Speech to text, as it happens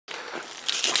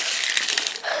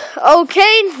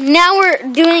Okay, now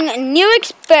we're doing a new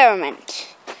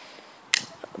experiment.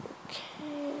 Okay.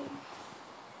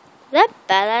 Is that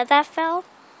bad that fell?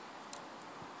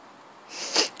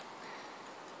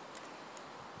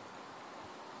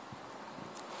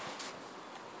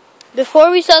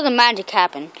 Before we saw the magic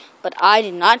happen, but I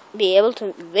did not be able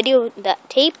to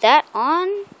tape that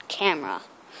on camera.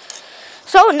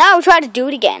 So now we try to do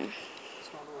it again. It's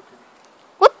not working.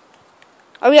 What?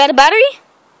 Are we out of battery?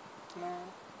 No,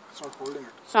 it's not holding it.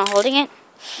 It's not holding it?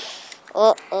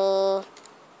 Uh-oh.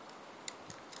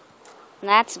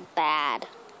 That's bad.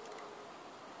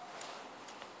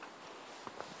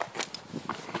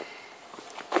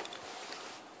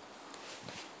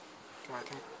 I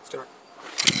think start.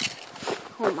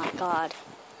 Oh my god.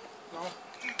 No,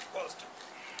 paused.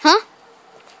 Huh?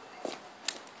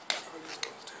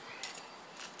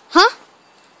 Huh?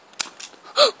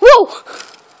 Whoa!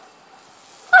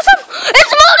 Awesome!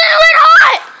 It's molten red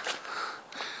hot!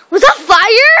 Was that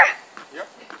fire? Yep.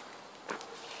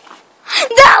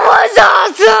 That was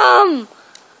awesome!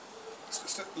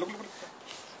 Look.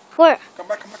 Where? Come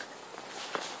back.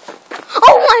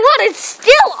 Oh my god, it's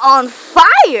still on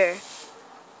fire!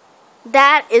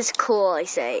 That is cool, I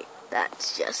say.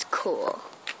 That's just cool.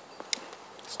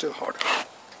 Still hot.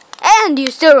 And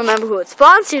you still remember who it's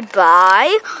sponsored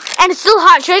by. And it's still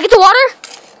hot. Should I get the water?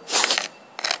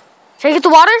 Should I get the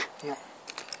water? No.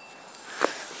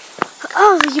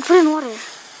 Oh, you put in water.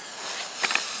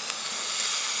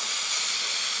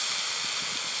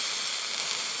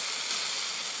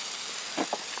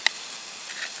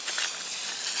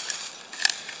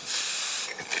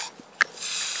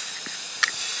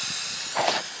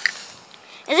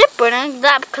 Is it burning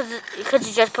that because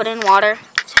you just put in water?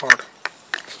 It's hot.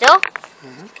 Still?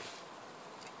 Mm-hmm.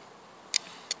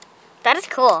 That is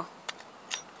cool.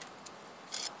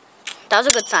 That was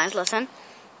a good science lesson.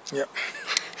 Yep.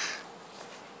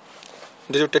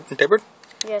 Did you tape it?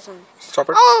 Yes. Stop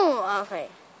it. Oh, okay.